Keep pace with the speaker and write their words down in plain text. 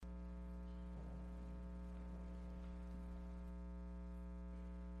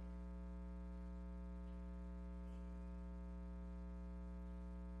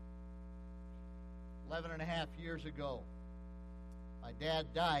11 and a half years ago, my dad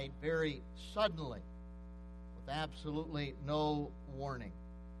died very suddenly with absolutely no warning.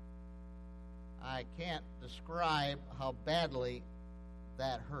 I can't describe how badly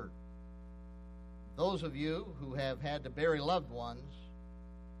that hurt. Those of you who have had to bury loved ones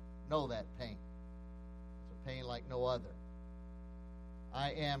know that pain. It's a pain like no other.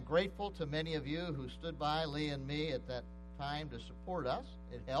 I am grateful to many of you who stood by Lee and me at that time to support us.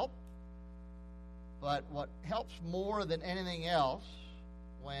 It helped. But what helps more than anything else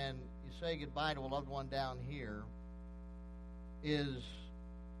when you say goodbye to a loved one down here is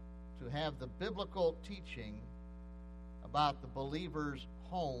to have the biblical teaching about the believer's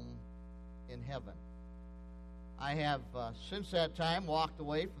home in heaven. I have, since that time, walked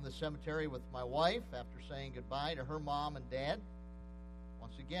away from the cemetery with my wife after saying goodbye to her mom and dad.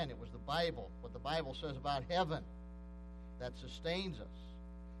 Once again, it was the Bible, what the Bible says about heaven, that sustains us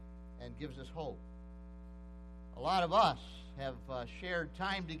and gives us hope. A lot of us have shared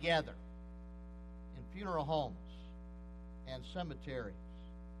time together in funeral homes and cemeteries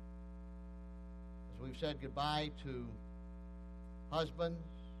as we've said goodbye to husbands,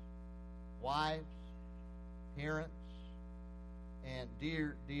 wives, parents, and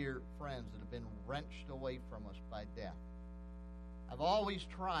dear, dear friends that have been wrenched away from us by death. I've always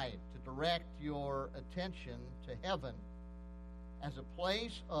tried to direct your attention to heaven as a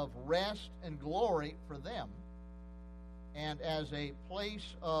place of rest and glory for them, and as a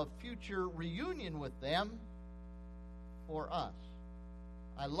place of future reunion with them for us.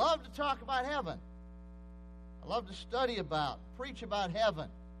 I love to talk about heaven. I love to study about, preach about heaven.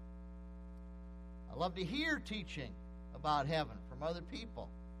 I love to hear teaching about heaven from other people.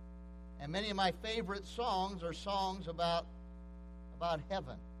 And many of my favorite songs are songs about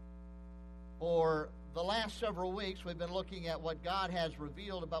heaven. For the last several weeks, we've been looking at what God has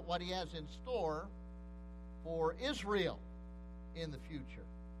revealed about what He has in store for Israel in the future.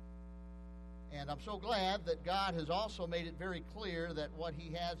 And I'm so glad that God has also made it very clear that what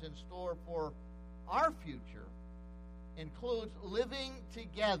He has in store for our future includes living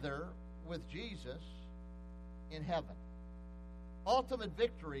together with Jesus in heaven. Ultimate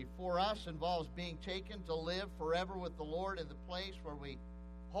victory for us involves being taken to live forever with the Lord in the place where we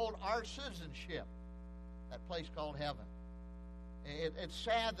hold our citizenship, that place called heaven. It's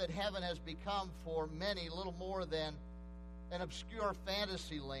sad that heaven has become for many little more than an obscure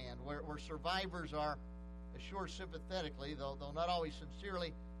fantasy land where survivors are assured sympathetically, though not always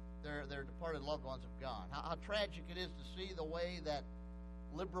sincerely, their departed loved ones have gone. How tragic it is to see the way that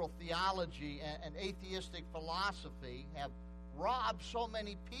liberal theology and atheistic philosophy have robbed so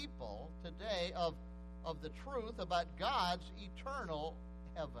many people today of the truth about God's eternal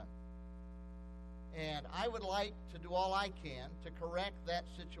heaven. And I would like to do all I can to correct that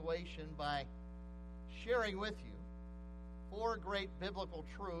situation by sharing with you 4 great biblical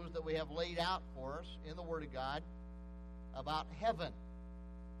truths that we have laid out for us in the Word of God about heaven.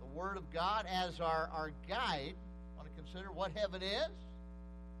 The Word of God as our guide. I want to consider what heaven is,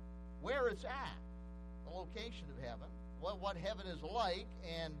 where it's at, the location of heaven, what heaven is like,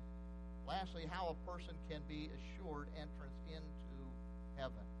 and lastly, how a person can be assured entrance into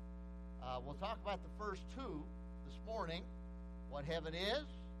heaven. We'll talk about the first 2 this morning, what heaven is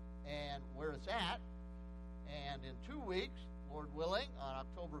and where it's at. And in 2 weeks, Lord willing, on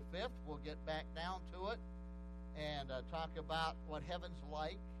October 5th, we'll get back down to it and talk about what heaven's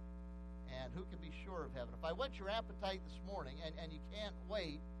like and who can be sure of heaven. If I whet your appetite this morning, and you can't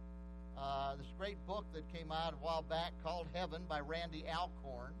wait, this great book that came out a while back called Heaven by Randy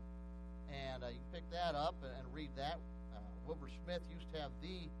Alcorn, and you can pick that up and read that. Wilbur Smith used to have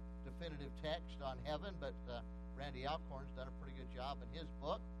the definitive text on heaven, but Randy Alcorn's done a pretty good job in his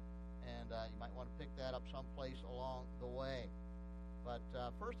book, and you might want to pick that up someplace along the way. But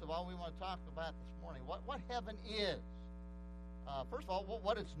first of all, we want to talk about this morning what heaven is. First of all,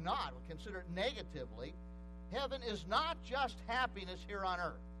 what it's not. We'll consider it negatively. Heaven is not just happiness here on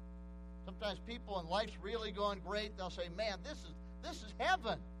earth. Sometimes people in life's really going great, they'll say, man, this is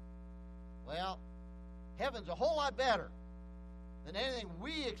heaven. Well, heaven's a whole lot better than anything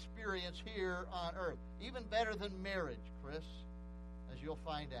we experience here on earth. Even better than marriage, Chris, as you'll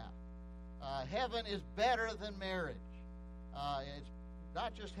find out. Heaven is better than marriage. It's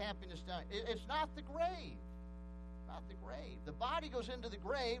not just happiness down. It's not the grave. Not the grave. The body goes into the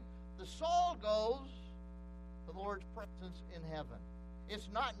grave. The soul goes to the Lord's presence in heaven. It's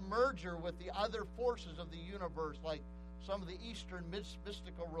not merger with the other forces of the universe like some of the Eastern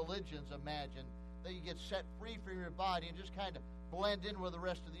mystical religions imagine, that you get set free from your body and just kind of blend in with the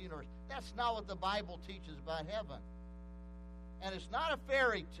rest of the universe. That's not what the Bible teaches about heaven. And it's not a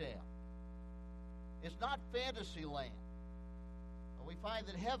fairy tale. It's not fantasy land. We find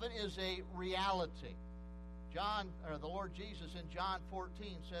that heaven is a reality. The Lord Jesus in John 14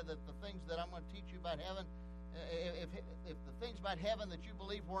 said that the things that I'm going to teach you about heaven, if the things about heaven that you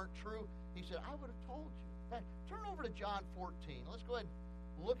believe weren't true, he said, I would have told you. Turn over to John 14. Let's go ahead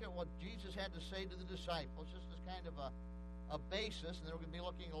and look at what Jesus had to say to the disciples, just as kind of a basis, and then we're going to be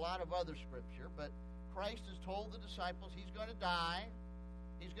looking at a lot of other scripture. But Christ has told the disciples he's going to die.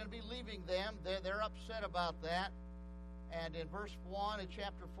 He's going to be leaving them. They're upset about that. And in verse 1 in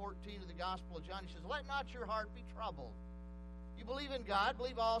chapter 14 of the Gospel of John, he says, let not your heart be troubled. You believe in God,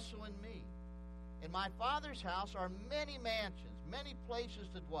 believe also in me. In my Father's house are many mansions, many places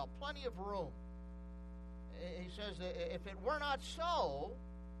to dwell, plenty of room. He says, if it were not so,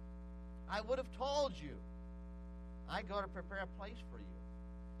 I would have told you. I go to prepare a place for you.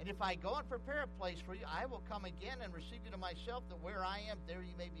 And if I go and prepare a place for you, I will come again and receive you to myself, that where I am, there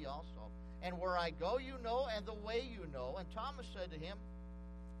you may be also. And where I go, you know, and the way you know. And Thomas said to him,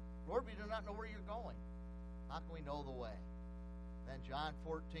 Lord, we do not know where you're going. How can we know the way? Then John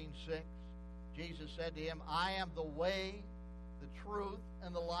 14:6, Jesus said to him, I am the way, the truth,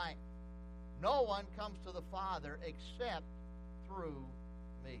 and the life. No one comes to the Father except through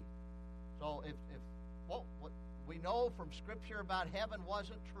me. So if what we know from Scripture about heaven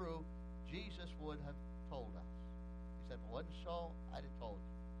wasn't true, Jesus would have told us. He said, if it wasn't so, I'd have told you.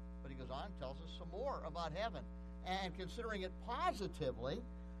 But he goes on and tells us some more about heaven. And considering it positively,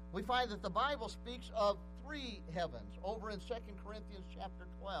 we find that the Bible speaks of three heavens. Over in 2 Corinthians chapter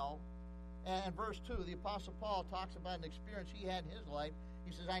 12 and verse 2, the Apostle Paul talks about an experience he had in his life.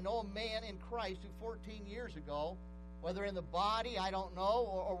 He says, I know a man in Christ who 14 years ago, whether in the body, I don't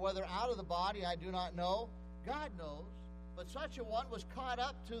know, or whether out of the body, I do not know. God knows. But such a one was caught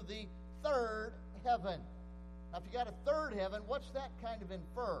up to the third heaven. Now, if you got a third heaven, what's that kind of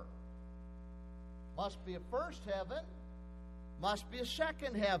infer? Must be a first heaven, must be a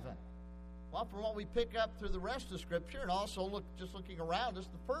second heaven. Well, from what we pick up through the rest of Scripture, and also looking around us,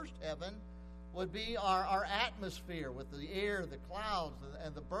 the first heaven would be our atmosphere with the air, the clouds,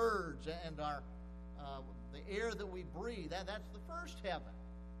 and the birds, and the air that we breathe. That's the first heaven.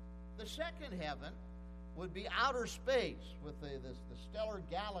 The second heaven would be outer space with the stellar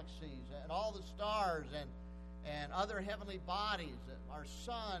galaxies and all the stars and other heavenly bodies. Our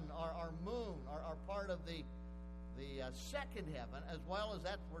sun, our moon are part of the second heaven, as well as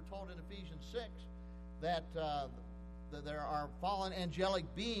that we're told in Ephesians 6 that there are fallen angelic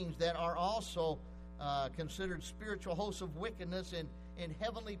beings that are also considered spiritual hosts of wickedness in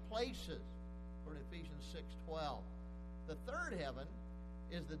heavenly places, according to Ephesians 6:12. The third heaven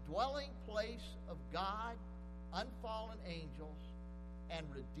is the dwelling place of God, unfallen angels, and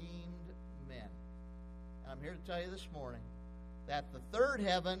redeemed men. And I'm here to tell you this morning that the third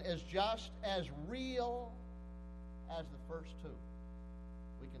heaven is just as real as the first two.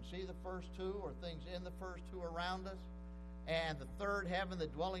 We can see the first two, or things in the first two around us. And the third heaven, the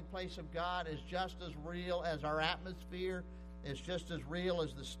dwelling place of God, is just as real as our atmosphere. It's just as real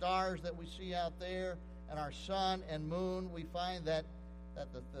as the stars that we see out there, and our sun and moon. We find that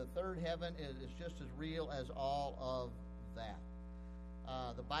the third heaven is just as real as all of that.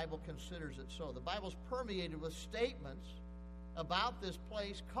 The Bible considers it so. The Bible's permeated with statements about this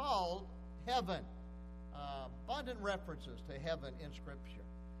place called heaven. Abundant references to heaven in Scripture.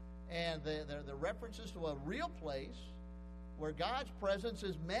 And the references to a real place where God's presence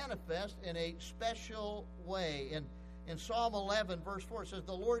is manifest in a special way. In Psalm 11, verse 4, it says,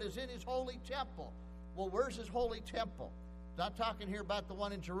 the Lord is in his holy temple. Well, where's his holy temple? He's not talking here about the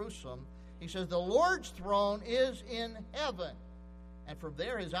one in Jerusalem. He says, the Lord's throne is in heaven. And from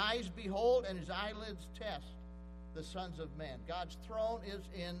there his eyes behold and his eyelids test the sons of men. God's throne is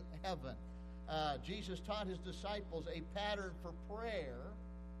in heaven. Jesus taught his disciples a pattern for prayer.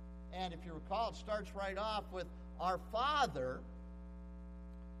 And if you recall, it starts right off with our Father,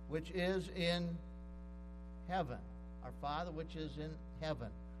 which is in heaven. Our Father, which is in heaven.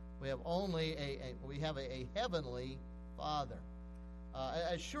 We have only a heavenly Father.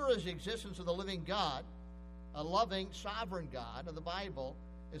 As sure as the existence of the living God, a loving, sovereign God of the Bible,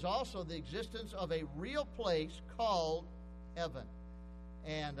 is also the existence of a real place called heaven.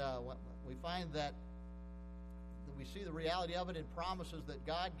 And we find that we see the reality of it in promises that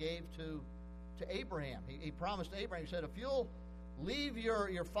God gave to Abraham. He promised Abraham, he said, if you'll leave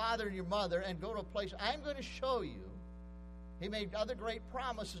your father and your mother and go to a place I'm going to show you. He made other great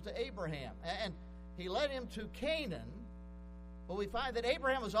promises to Abraham. And he led him to Canaan. But we find that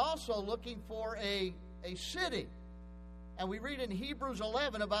Abraham was also looking for a city. And we read in Hebrews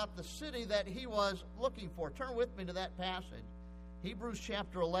 11 about the city that he was looking for. Turn with me to that passage. Hebrews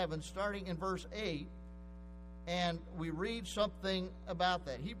chapter 11, starting in verse 8, and we read something about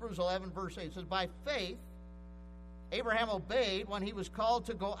that. Hebrews 11, verse 8 says, "By faith, Abraham obeyed when he was called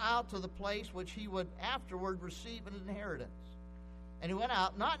to go out to the place which he would afterward receive an inheritance. And he went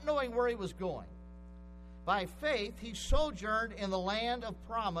out, not knowing where he was going. By faith, he sojourned in the land of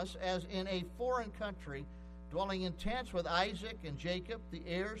promise as in a foreign country, dwelling in tents with Isaac and Jacob, the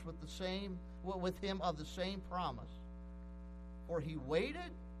heirs with him of the same promise. For he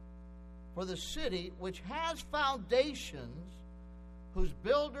waited for the city which has foundations, whose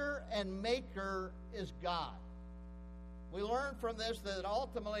builder and maker is God." We learn from this that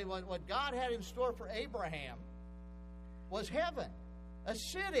ultimately what God had in store for Abraham was heaven, a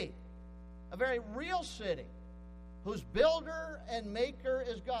city, a very real city, whose builder and maker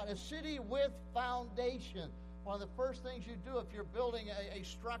is God, a city with foundation. One of the first things you do if you're building a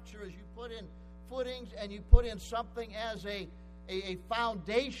structure is you put in footings and you put in something as a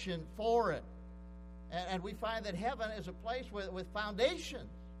foundation for it. And we find that heaven is a place with foundations.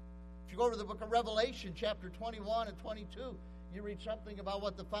 If you go to the book of Revelation, chapter 21 and 22, you read something about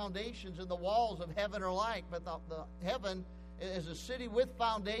what the foundations and the walls of heaven are like. But the heaven is a city with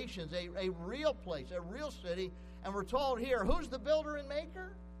foundations, a real place, a real city. And we're told here, who's the builder and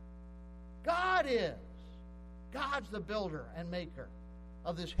maker? God is. God's the builder and maker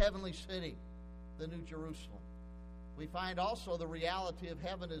of this heavenly city, the New Jerusalem. We find also the reality of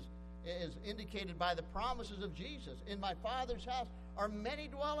heaven is indicated by the promises of Jesus. In my Father's house are many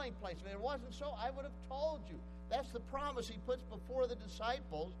dwelling places. If it wasn't so, I would have told you. That's the promise he puts before the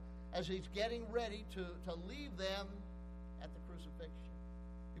disciples as he's getting ready to leave them at the crucifixion.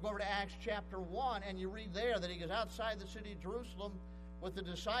 You go over to Acts chapter 1, and you read there that he goes outside the city of Jerusalem with the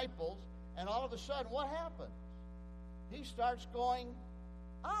disciples, and all of a sudden, what happens? He starts going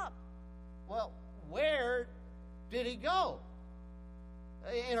up. Well, where did he go?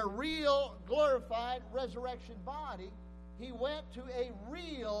 In a real, glorified, resurrection body, he went to a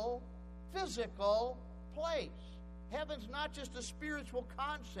real, physical place. Heaven's not just a spiritual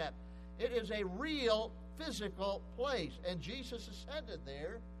concept. It is a real, physical place. And Jesus ascended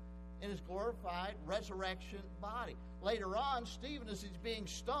there in his glorified resurrection body. Later on, Stephen, as he's being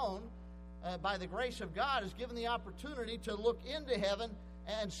stoned, by the grace of God, is given the opportunity to look into heaven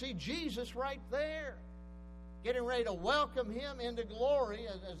and see Jesus right there, getting ready to welcome him into glory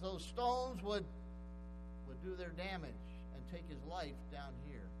as those stones would do their damage and take his life down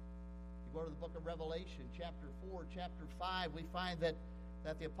here. You go to the book of Revelation, chapter 4, chapter 5, we find that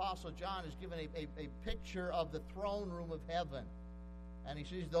the Apostle John is given a picture of the throne room of heaven. And he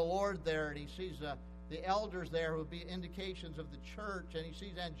sees the Lord there, and he sees the elders there who would be indications of the church, and he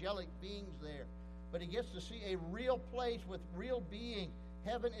sees angelic beings there. But he gets to see a real place with real being.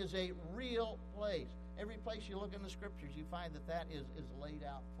 Heaven is a real place. Every place you look in the Scriptures, you find that is laid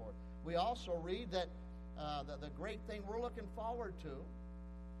out for it. We also read that the great thing we're looking forward to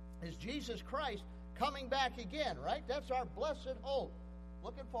is Jesus Christ coming back again, right? That's our blessed hope.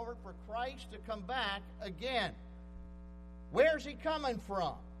 Looking forward for Christ to come back again. Where's he coming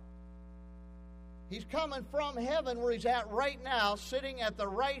from? He's coming from heaven where he's at right now, sitting at the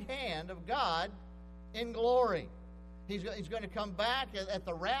right hand of God in glory. He's going to come back at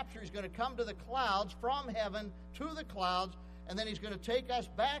the rapture. He's going to come to the clouds, from heaven to the clouds, and then he's going to take us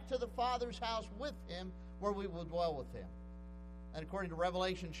back to the Father's house with him, where we will dwell with him. And according to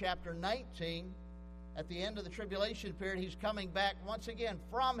Revelation chapter 19, at the end of the tribulation period, he's coming back once again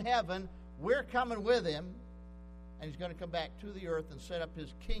from heaven. We're coming with him, and he's going to come back to the earth and set up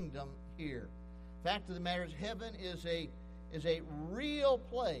his kingdom here. Fact of the matter is, heaven is a real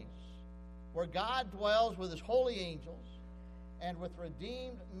place where God dwells with his holy angels and with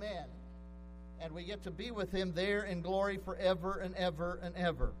redeemed men. And we get to be with him there in glory forever and ever and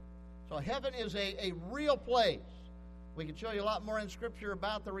ever. So heaven is a real place. We can show you a lot more in Scripture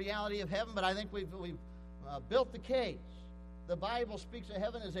about the reality of heaven, but I think we've built the case. The Bible speaks of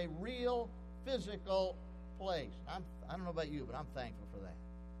heaven as a real physical place. I don't know about you, but I'm thankful for that.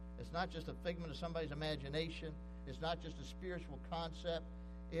 It's not just a figment of somebody's imagination. It's not just a spiritual concept.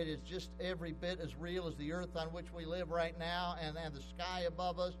 It is just every bit as real as the earth on which we live right now, and the sky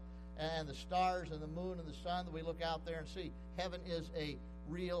above us, and the stars and the moon and the sun that we look out there and see. Heaven is a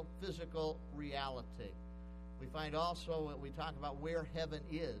real physical reality. We find also, we talk about where heaven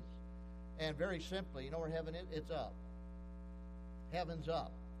is. And very simply, you know where heaven is? It's up. Heaven's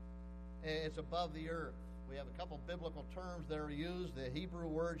up. It's above the earth. We have a couple biblical terms that are used. The Hebrew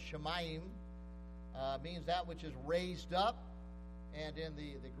word shemayim means that which is raised up. And in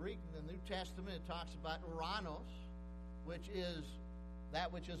the Greek, in the New Testament, it talks about uranos, which is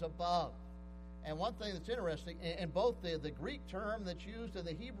that which is above. And one thing that's interesting, in both the Greek term that's used and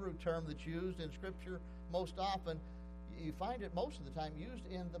the Hebrew term that's used in Scripture most often, you find it most of the time used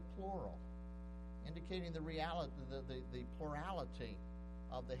in the plural, indicating the reality, the plurality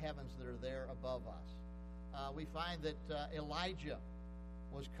of the heavens that are there above us. We find that Elijah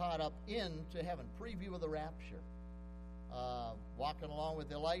was caught up into heaven, preview of the rapture. Walking along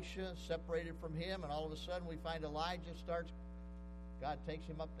with Elisha, separated from him, and all of a sudden we find Elijah God takes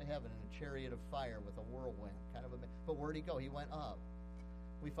him up to heaven in a chariot of fire with a whirlwind. But where'd he go? He went up.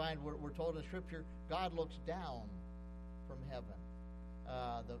 We find, we're told in Scripture, God looks down from heaven.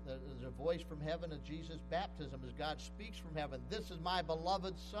 There's a voice from heaven at Jesus' baptism as God speaks from heaven. This is my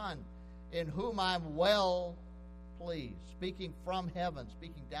beloved Son, in whom I'm well pleased. Speaking from heaven,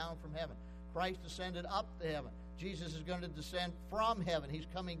 speaking down from heaven. Christ ascended up to heaven. Jesus is going to descend from heaven. He's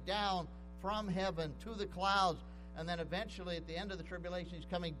coming down from heaven to the clouds. And then eventually, at the end of the tribulation, he's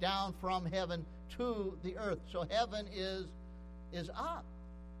coming down from heaven to the earth. So heaven is up.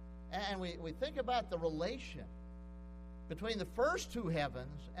 And we think about the relation between the first two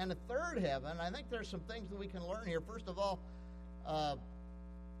heavens and the third heaven. I think there's some things that we can learn here. First of all,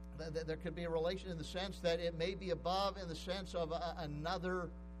 there could be a relation in the sense that it may be above in the sense of another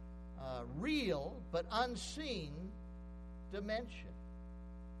real but unseen dimension.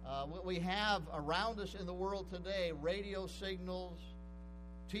 We have around us in the world today radio signals,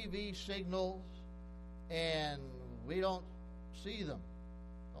 TV signals, and we don't see them.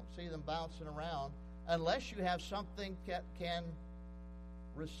 Don't see them bouncing around unless you have something that can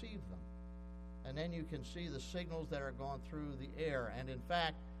receive them. And then you can see the signals that are going through the air. And in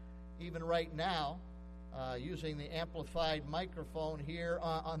fact, even right now, using the amplified microphone here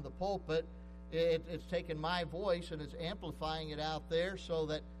on the pulpit, it's taken my voice and it's amplifying it out there so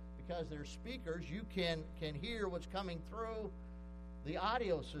that because there's speakers, you can hear what's coming through the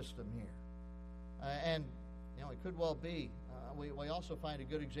audio system here. And, it could well be. We also find a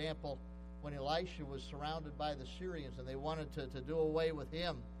good example when Elisha was surrounded by the Syrians and they wanted to do away with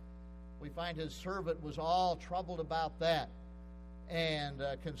him. We find his servant was all troubled about that and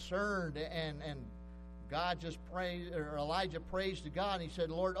concerned, and God just prayed, or Elijah prays to God, and he said,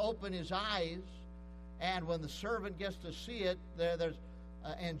 Lord, open his eyes. And when the servant gets to see it, there's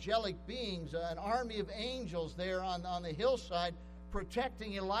angelic beings, an army of angels there on the hillside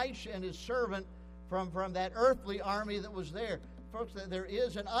protecting Elisha and his servant from that earthly army that was there. Folks, there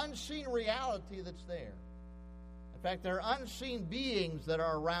is an unseen reality that's there. In fact, there are unseen beings that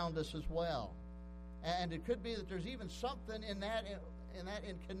are around us as well. And it could be that there's even something in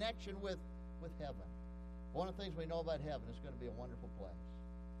connection with heaven. One of the things we know about heaven is going to be a wonderful place.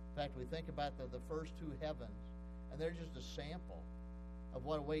 In fact, we think about the first two heavens, and they're just a sample of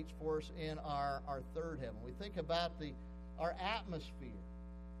what awaits for us in our third heaven. We think about our atmosphere.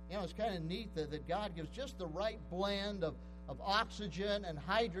 It's kind of neat that God gives just the right blend of oxygen and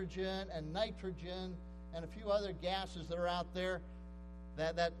hydrogen and nitrogen and a few other gases that are out there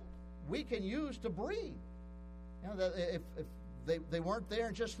that we can use to breathe. That if they weren't there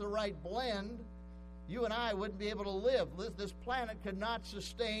in just the right blend, you and I wouldn't be able to live. This planet could not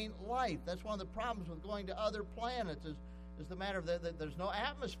sustain life. That's one of the problems with going to other planets is the matter of that there's no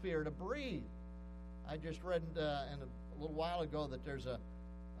atmosphere to breathe. I just read a little while ago that there's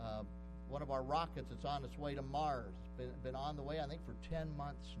one of our rockets that's on its way to Mars. It's been on the way, I think, for 10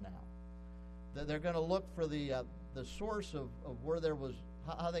 months now. They're going to look for the source of where there was,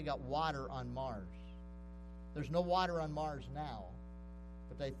 how they got water on Mars. There's no water on Mars now,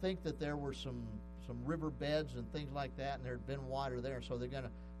 but they think that there were some river beds and things like that, and there had been water there. So they're going to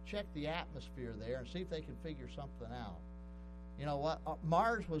check the atmosphere there and see if they can figure something out. You know what?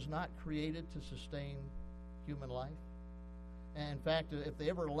 Mars was not created to sustain human life. And in fact, if they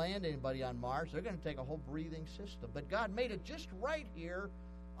ever land anybody on Mars, they're going to take a whole breathing system. But God made it just right here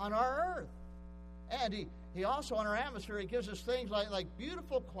on our earth. And he also, on our atmosphere, he gives us things like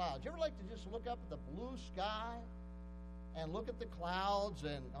beautiful clouds. You ever like to just look up at the blue sky and look at the clouds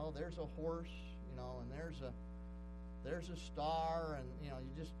and, there's a horse, and there's a star, and,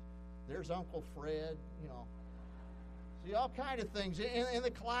 there's Uncle Fred, See, all kind of things in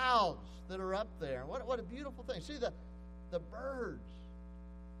the clouds that are up there. What a beautiful thing. See the birds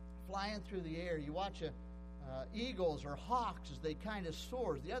flying through the air. You watch eagles or hawks as they kind of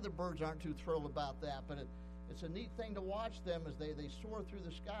soar. The other birds aren't too thrilled about that, but it's a neat thing to watch them as they soar through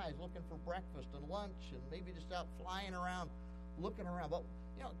the skies looking for breakfast and lunch and maybe just out flying around, looking around. But,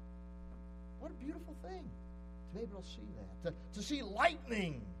 what a beautiful thing to be able to see that. To see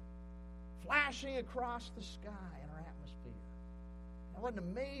lightning flashing across the sky in our atmosphere. Now, what an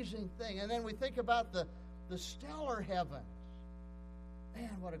amazing thing. And then we think about the stellar heavens. Man,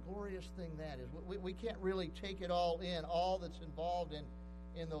 what a glorious thing that is. We can't really take it all in, all that's involved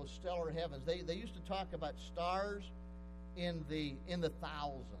in those stellar heavens. They used to talk about stars in the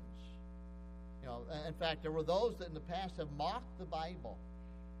thousands. You know, in fact, there were those that in the past have mocked the Bible,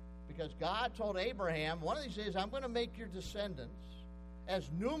 because God told Abraham, one of these days I'm going to make your descendants as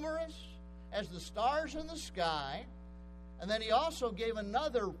numerous as the stars in the sky. And then he also gave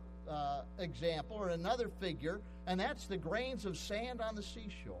another example, or another figure, and that's the grains of sand on the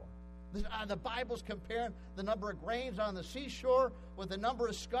seashore. The Bible's comparing the number of grains on the seashore with the number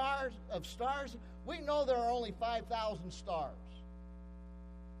of stars. We know there are only 5,000 stars.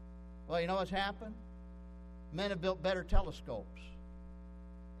 Well, you know what's happened? Men have built better telescopes.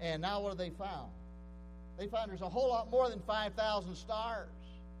 And now what have they found? They found there's a whole lot more than 5,000 stars.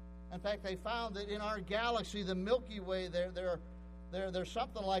 In fact, they found that in our galaxy, the Milky Way, there's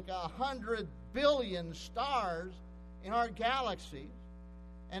something like 100 billion stars in our galaxy.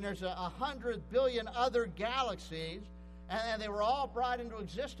 And there's 100 billion other galaxies. And they were all brought into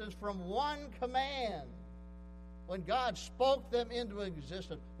existence from one command, when God spoke them into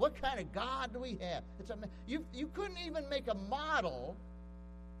existence. What kind of God do we have? You couldn't even make a model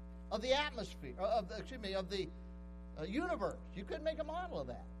of the atmosphere, of the universe. You couldn't make a model of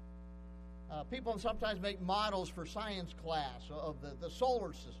that. People sometimes make models for science class of the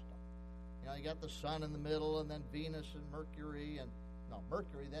solar system. You know, you got the sun in the middle, and then Venus and Mercury,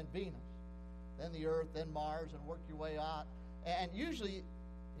 Mercury, then Venus, then the Earth, then Mars, and work your way out. And usually,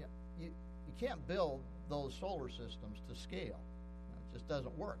 you can't build those solar systems to scale. It just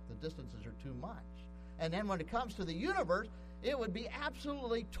doesn't work. The distances are too much. And then when it comes to the universe, it would be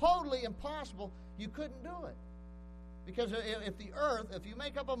absolutely, totally impossible. You couldn't do it. Because if you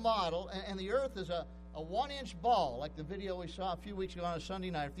make up a model, and the Earth is a 1-inch ball, like the video we saw a few weeks ago on a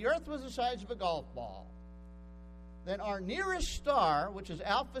Sunday night, if the Earth was the size of a golf ball, then our nearest star, which is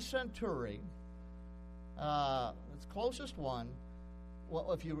Alpha Centauri, its closest one,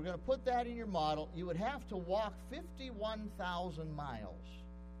 well, if you were going to put that in your model, you would have to walk 51,000 miles,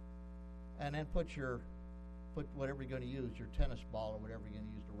 and then put whatever you're going to use, your tennis ball or whatever you're going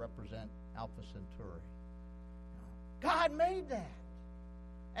to use to represent Alpha Centauri. God made that.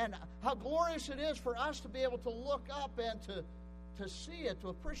 And how glorious it is for us to be able to look up and to see it, to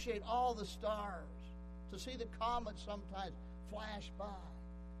appreciate all the stars, to see the comets sometimes flash by,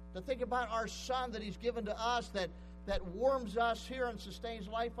 to think about our sun that He's given to us that warms us here and sustains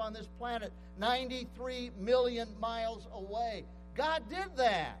life on this planet 93 million miles away. God did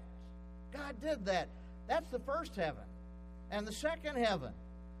that. God did that. That's the first heaven. And the second heaven,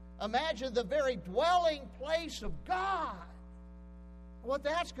 imagine the very dwelling place of God. What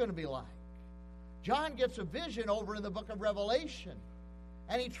that's going to be like. John gets a vision over in the book of Revelation,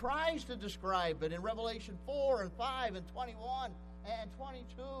 and he tries to describe it in Revelation 4 and 5 and 21 and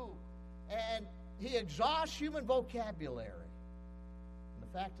 22. And he exhausts human vocabulary. And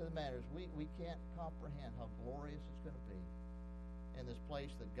the fact of the matter is we can't comprehend how glorious it's going to be in this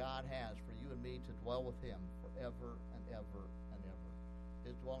place that God has for you and me to dwell with Him forever and ever and ever.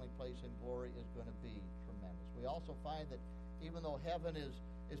 His dwelling place in glory is going to be tremendous. We also find that even though heaven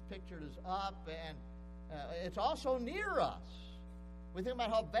is pictured as up, and it's also near us. We think about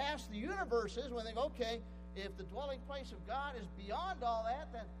how vast the universe is. We think, okay, if the dwelling place of God is beyond all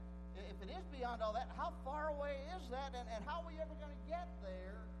that, then if it is beyond all that, how far away is that, and how are we ever going to get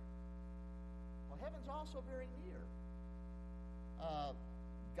there? Well, heaven's also very near.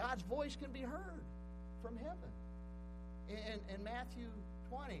 God's voice can be heard from heaven. In Matthew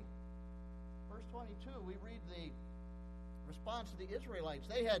 20, verse 22, we read the response of the Israelites.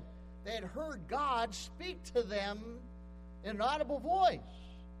 They had heard God speak to them in an audible voice.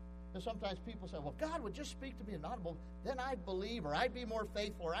 And sometimes people say, well, God would just speak to me in an audible, then I'd believe, or I'd be more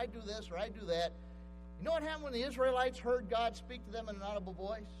faithful, or I'd do this, or I'd do that. You know what happened when the Israelites heard God speak to them in an audible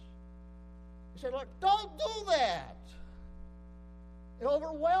voice? They said, Lord, don't do that. It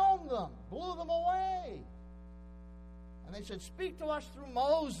overwhelmed them, blew them away. And they said, speak to us through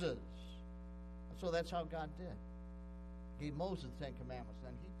Moses. And so that's how God did. He gave Moses the 10 Commandments,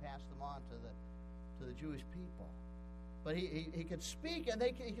 and then He passed them on to the Jewish people. But he could speak, and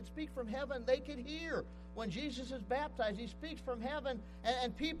he could speak from heaven. They could hear. When Jesus is baptized, He speaks from heaven,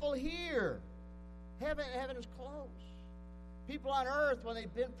 and people hear. Heaven is close. People on earth, when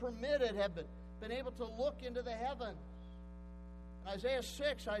they've been permitted, have been able to look into the heavens. In Isaiah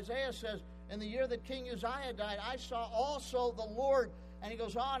 6, Isaiah says, in the year that King Uzziah died, I saw also the Lord. And he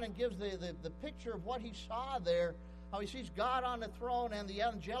goes on and gives the picture of what he saw there, how he sees God on the throne and the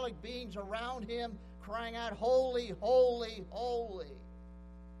angelic beings around Him crying out, holy, holy, holy.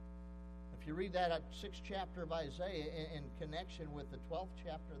 In if you read that 6th chapter of Isaiah in connection with the 12th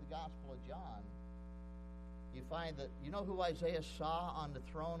chapter of the Gospel of John, you find that, you know who Isaiah saw on the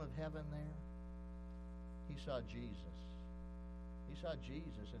throne of heaven there? He saw Jesus. He saw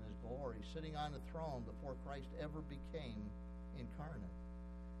Jesus in his glory, sitting on the throne before Christ ever became incarnate.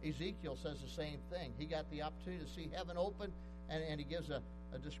 Ezekiel says the same thing. He got the opportunity to see heaven open, and he gives a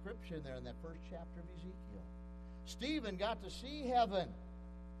description there in that 1st chapter of Ezekiel. Stephen got to see heaven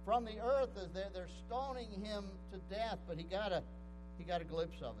from the earth as they're stoning him to death, but he got a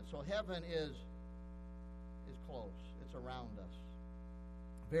glimpse of it. So heaven is close. It's around us,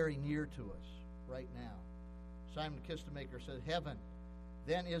 very near to us right now. Simon Kistemaker said, heaven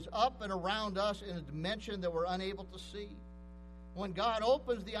then is up and around us in a dimension that we're unable to see. When God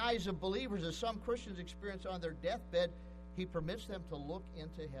opens the eyes of believers, as some Christians experience on their deathbed, he permits them to look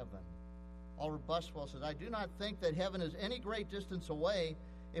into heaven. Oliver Buswell says, I do not think that heaven is any great distance away.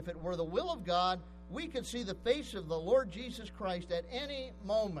 If it were the will of God, we could see the face of the Lord Jesus Christ at any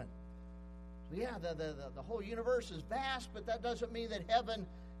moment. So yeah, the whole universe is vast, but that doesn't mean that heaven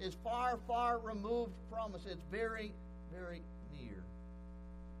is far, far removed from us. It's very, very near.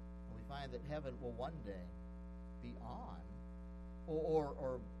 And we find that heaven will one day be on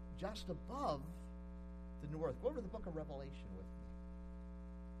or just above the new earth. Go over to the book of Revelation with me.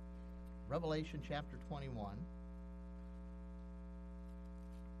 Revelation chapter 21.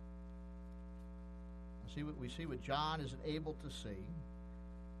 We see what John is able to see.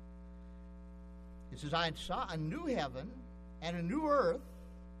 It says, I saw a new heaven and a new earth,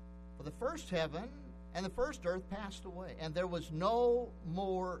 for the first heaven and the first earth passed away, and there was no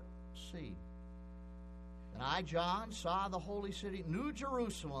more sea. And I, John, saw the holy city, New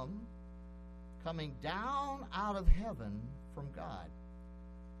Jerusalem, coming down out of heaven from God,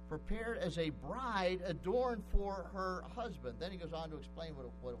 prepared as a bride adorned for her husband. Then he goes on to explain what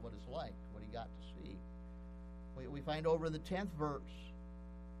it's like, what he got to see. We find over in the 10th verse,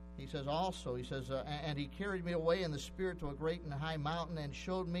 he says, and he carried me away in the Spirit to a great and high mountain and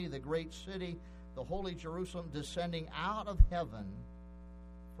showed me the great city, the holy Jerusalem, descending out of heaven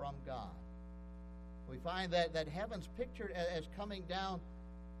from God. We find that heaven's pictured as coming down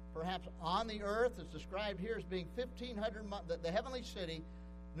perhaps on the earth. It's described here as being 1,500 miles. The heavenly city,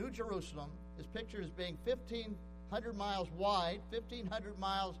 New Jerusalem, is pictured as being 1,500 miles wide, 1,500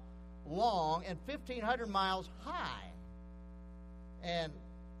 miles long, and 1,500 miles high. And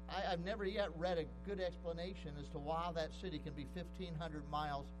I've never yet read a good explanation as to why that city can be 1,500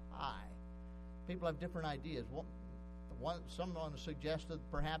 miles high. People have different ideas. Someone suggested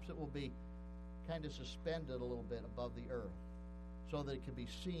perhaps it will be kind of suspended a little bit above the earth so that it can be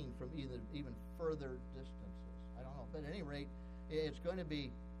seen from even further distances. I don't know. But at any rate, it's going to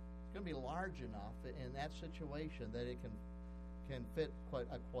be large enough in that situation that it can fit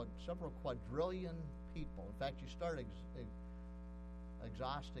several quadrillion people. In fact, you start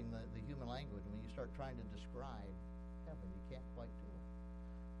exhausting the human language when you start trying to describe heaven. You can't quite do it.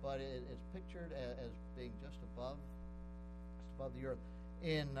 But it's pictured as being just above the earth.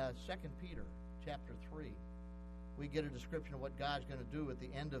 In 2 Peter chapter 3, we get a description of what God's going to do at the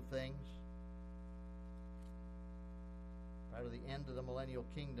end of things. Right at the end of the millennial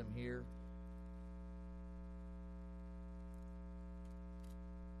kingdom here.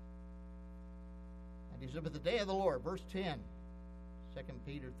 And he said, but the day of the Lord, verse 10, 2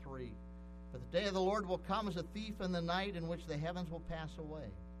 Peter 3, but the day of the Lord will come as a thief in the night, in which the heavens will pass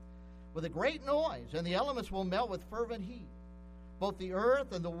away with a great noise, and the elements will melt with fervent heat. Both the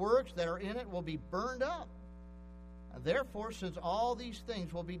earth and the works that are in it will be burned up. And therefore, since all these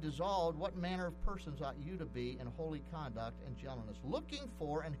things will be dissolved, what manner of persons ought you to be in holy conduct and gentleness, looking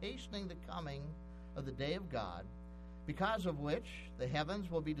for and hastening the coming of the day of God, because of which the heavens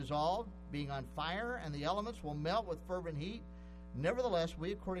will be dissolved, being on fire, and the elements will melt with fervent heat? Nevertheless,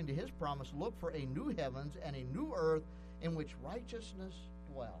 we, according to his promise, look for a new heavens and a new earth in which righteousness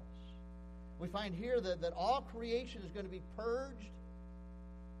dwells. We find here that all creation is going to be purged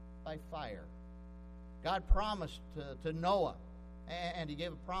by fire. God promised to Noah, and he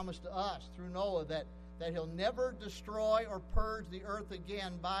gave a promise to us through Noah that he'll never destroy or purge the earth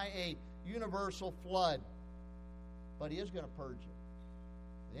again by a universal flood. But he is going to purge it.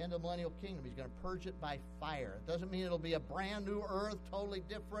 At the end of the millennial kingdom, he's going to purge it by fire. It doesn't mean it'll be a brand new earth, totally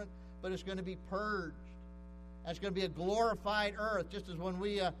different, but it's going to be purged. And it's going to be a glorified earth, just as when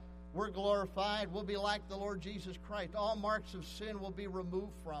we're glorified, we'll be like the Lord Jesus Christ. All marks of sin will be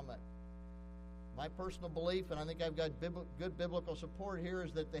removed from it. My personal belief, and I think I've got good biblical support here,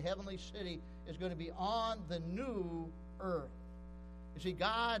 is that the heavenly city is going to be on the new earth. You see,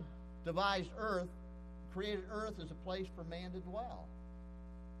 God devised earth, created earth as a place for man to dwell.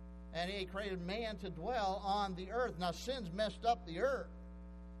 And He created man to dwell on the earth. Now, sin's messed up the earth.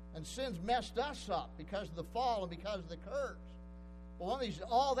 And sin's messed us up because of the fall and because of the curse. But one of these,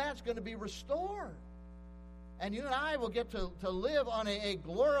 all that's going to be restored. And you and I will get to live on a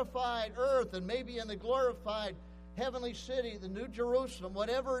glorified earth, and maybe in the glorified heavenly city, the New Jerusalem,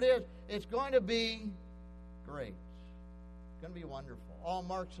 whatever it is, it's going to be great. It's going to be wonderful. All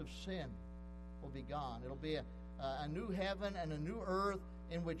marks of sin will be gone. It'll be a new heaven and a new earth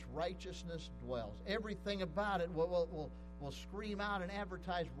in which righteousness dwells. Everything about it will scream out and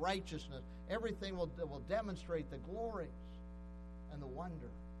advertise righteousness. Everything will demonstrate the glories and the wonder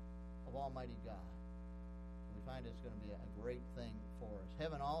of Almighty God. We find it's going to be a great thing for us.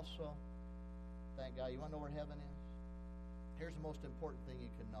 Heaven also, thank God. You want to know where heaven is? Here's the most important thing you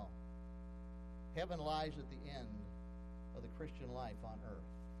can know. Heaven lies at the end of the Christian life on earth.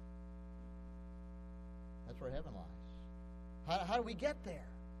 That's where heaven lies. How do we get there?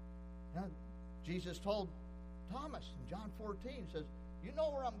 You know, Jesus told Thomas in John 14, he says, you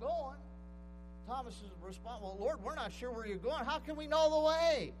know where I'm going. Thomas' response, well, Lord, we're not sure where you're going. How can we know the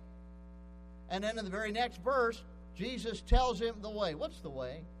way? And then in the very next verse, Jesus tells him the way. What's the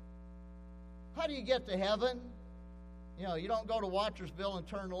way? How do you get to heaven? You know, you don't go to Watchersville and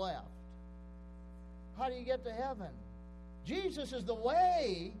turn left. How do you get to heaven? Jesus is the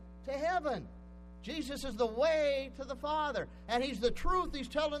way to heaven. Jesus is the way to the Father. And He's the truth. He's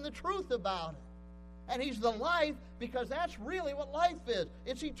telling the truth about it. And He's the life, because that's really what life is.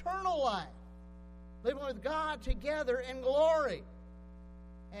 It's eternal life. Living with God together in glory.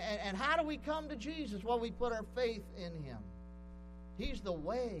 And how do we come to Jesus? Well, we put our faith in Him. He's the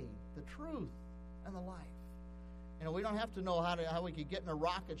way, the truth, and the life. You know, we don't have to know how we could get in a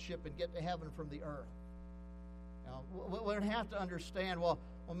rocket ship and get to heaven from the earth. You know, we don't have to understand, well,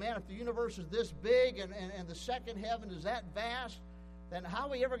 man, if the universe is this big and the second heaven is that vast, then how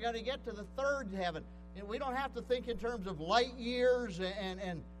are we ever going to get to the third heaven? You know, we don't have to think in terms of light years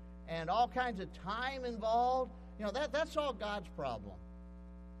and all kinds of time involved. You know, that's all God's problem.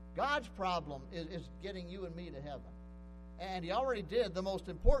 God's problem is getting you and me to heaven. And He already did the most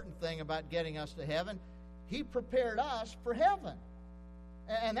important thing about getting us to heaven. He prepared us for heaven.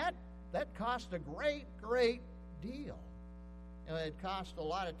 And that cost a great, great deal. You know, it cost a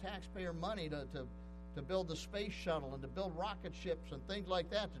lot of taxpayer money to build the space shuttle and to build rocket ships and things like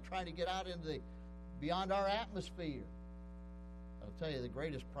that to try to get out into beyond our atmosphere. I'll tell you, the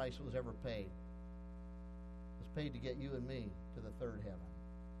greatest price that was ever paid was paid to get you and me to the third heaven,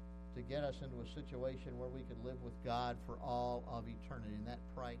 to get us into a situation where we could live with God for all of eternity. And that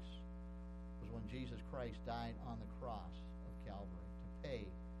price was when Jesus Christ died on the cross of Calvary to pay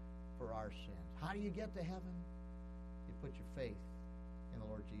for our sins. How do you get to heaven? You put your faith in the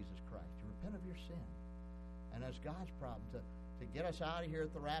Lord Jesus Christ. You repent of your sin. And that's God's problem, to get us out of here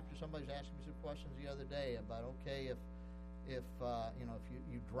at the rapture. Somebody's asking me some questions the other day about, okay, if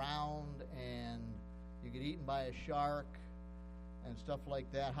you drowned and you get eaten by a shark and stuff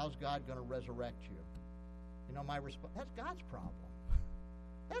like that, how's God going to resurrect you? You know, my response, that's God's problem.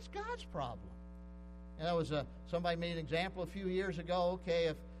 That's God's problem. And that was somebody made an example a few years ago.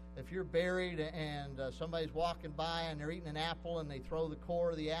 Okay, if you're buried and somebody's walking by and they're eating an apple and they throw the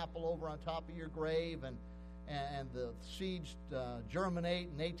core of the apple over on top of your grave and the seeds germinate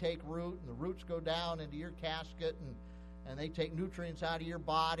and they take root and the roots go down into your casket and they take nutrients out of your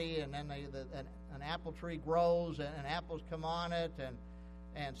body, and then an apple tree grows and apples come on it,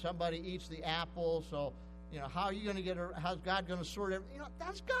 and somebody eats the apple. So, you know, how's God going to sort it? You know,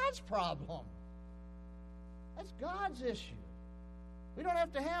 that's God's problem. That's God's issue. We don't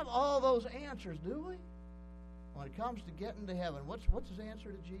have to have all those answers, do we? When it comes to getting to heaven, what's His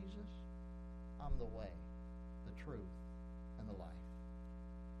answer to Jesus? I'm the way, the truth, and the life.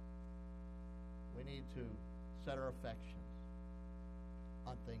 We need to set our affections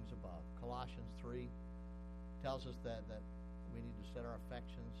on things above. Colossians 3 tells us that we need to set our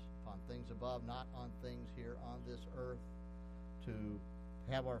affections upon things above, not on things here on this earth, to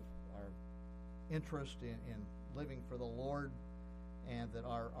have our interest in living for the Lord, and that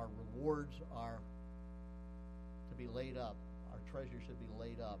our rewards are to be laid up. Our treasures should be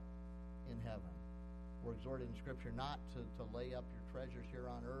laid up in heaven. We're exhorted in Scripture not to lay up your treasures here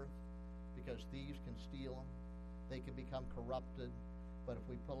on earth, because thieves can steal them. They can become corrupted. But if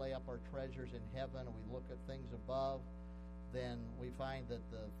we lay up our treasures in heaven and we look at things above, then we find that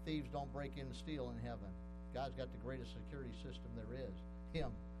the thieves don't break in and steal in heaven. God's got the greatest security system there is.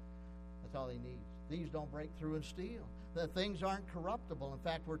 Him. That's all He needs. Thieves don't break through and steal. The things aren't corruptible. In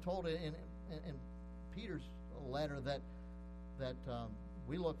fact, we're told in Peter's letter that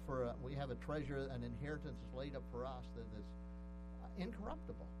we have a treasure, an inheritance is laid up for us that's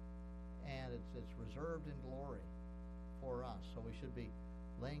incorruptible. and it's reserved in glory for us. So we should be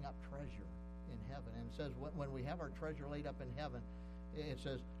laying up treasure in heaven. And it says when we have our treasure laid up in heaven, it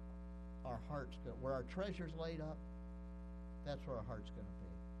says our heart's good. Where our treasure's laid up, that's where our heart's going to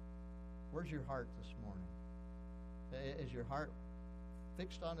be. Where's your heart this morning? Is your heart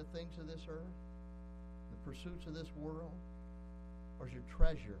fixed on the things of this earth, the pursuits of this world? Or is your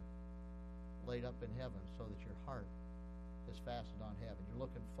treasure laid up in heaven so that your heart is fastened on heaven? You're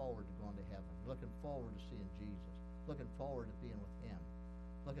looking forward to going to heaven. You're looking forward to seeing Jesus. Looking forward to being with Him.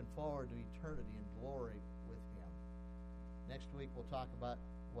 Looking forward to eternity and glory with Him. Next week we'll talk about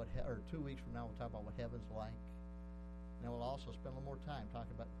 2 weeks from now we'll talk about what heaven's like. And then we'll also spend a little more time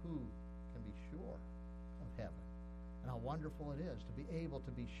talking about who can be sure of heaven. And how wonderful it is to be able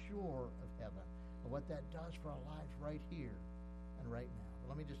to be sure of heaven. And what that does for our lives right here and right now.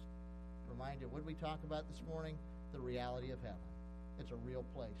 But let me just remind you, what did we talk about this morning? The reality of heaven. It's a real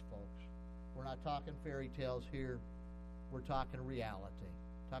place, folks. We're not talking fairy tales here. We're talking reality.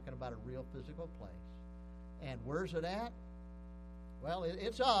 Talking about a real physical place. And where's it at? Well,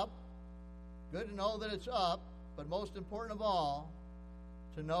 it's up. Good to know that it's up. But most important of all,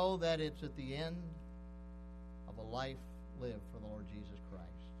 to know that it's at the end of a life lived for the Lord Jesus Christ.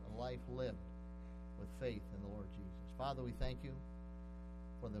 A life lived with faith in the Lord Jesus. Father, we thank you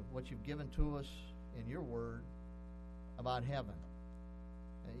for what you've given to us in your word about heaven.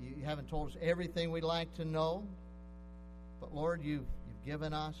 You haven't told us everything we'd like to know, but Lord, you've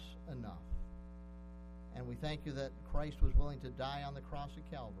given us enough. And we thank you that Christ was willing to die on the cross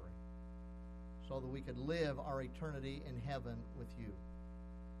of Calvary so that we could live our eternity in heaven with you.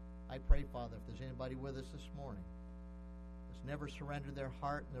 I pray, Father, if there's anybody with us this morning that's never surrendered their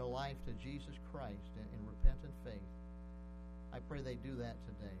heart and their life to Jesus Christ in repentant faith, I pray they do that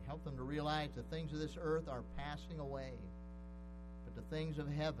today. Help them to realize the things of this earth are passing away, but the things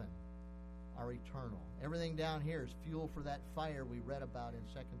of heaven are eternal. Everything down here is fuel for that fire we read about in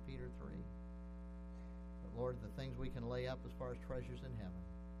 2 Peter 3. But Lord, the things we can lay up as far as treasures in heaven,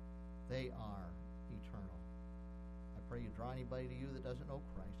 they are eternal. I pray you draw anybody to you that doesn't know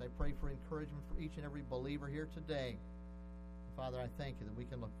Christ. I pray for encouragement for each and every believer here today. Father, I thank you that we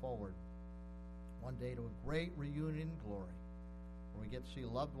can look forward one day to a great reunion in glory, where we get to see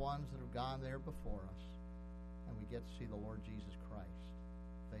loved ones that have gone there before us, and we get to see the Lord Jesus Christ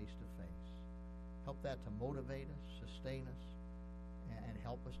face to face. Help that to motivate us, sustain us, and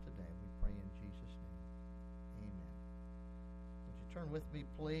help us today. We pray in Jesus' name. Amen. Would you turn with me,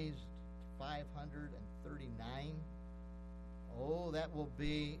 please, to 539? Oh, that will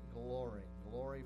be glory. Glory